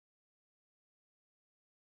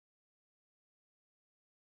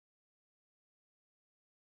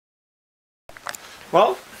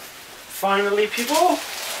Well, finally people,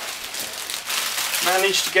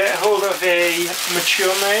 managed to get hold of a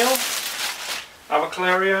mature male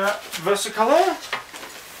Avicularia versicolor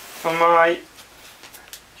for my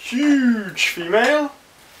huge female,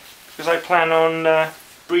 because I plan on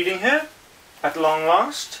breeding her at long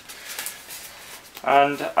last.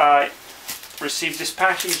 And I received this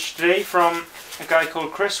package today from a guy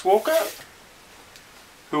called Chris Walker,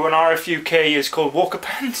 who on RFUK is called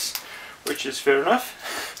Walkerpants, which is fair enough.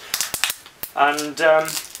 And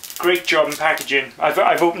great job in packaging.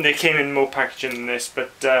 I've opened it, came in more packaging than this,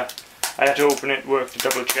 but I had to open it, work to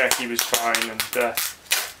double check he was fine and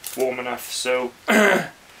warm enough. So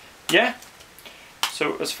yeah.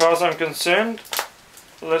 So as far as I'm concerned,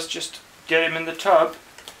 let's just get him in the tub,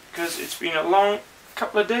 because it's been a long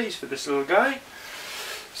couple of days for this little guy.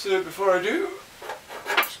 So before I do,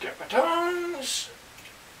 let's get my tongs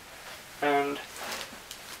and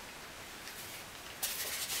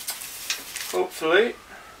hopefully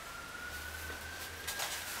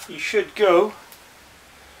you should go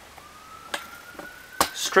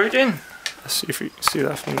straight in. Let's see if you can see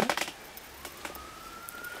that from there.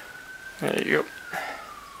 There you go.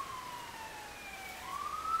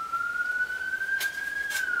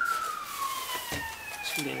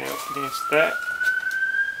 Just lean out against that.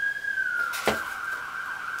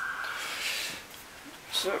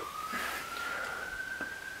 So,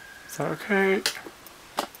 is that okay?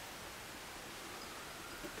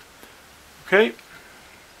 Okay.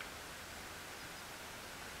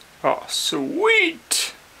 Oh,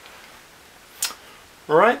 sweet!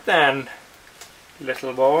 Right then,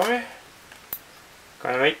 little boy. Go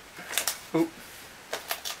on, mate. Ooh.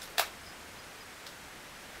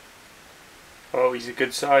 Oh, he's a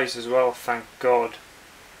good size as well, thank God.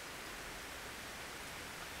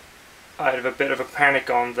 I had a bit of a panic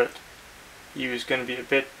on that he was going to be a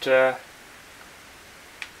bit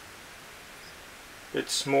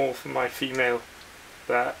small for my female,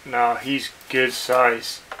 but no, he's good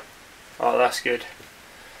size. Oh, that's good.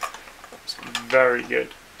 That's very good.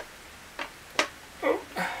 Oh.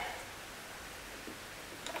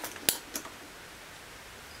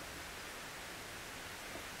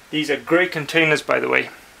 These are great containers, by the way.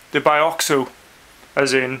 They're by OXO,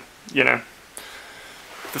 as in, you know,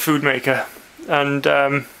 the food maker. And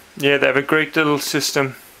yeah, they have a great little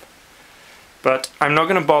system. But I'm not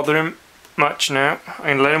going to bother him much now. I'm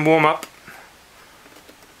going to let him warm up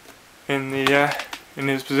in the in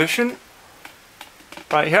his position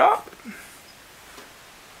right here,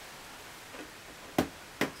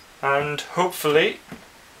 and hopefully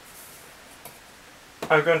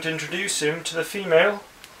I'm going to introduce him to the female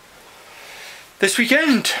this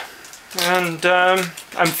weekend. And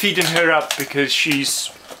I'm feeding her up because she's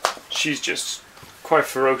just quite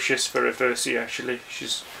ferocious for a versi. Actually,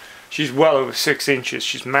 she's well over 6 inches.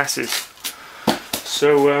 She's massive.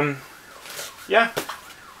 So yeah.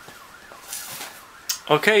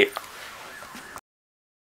 Okay,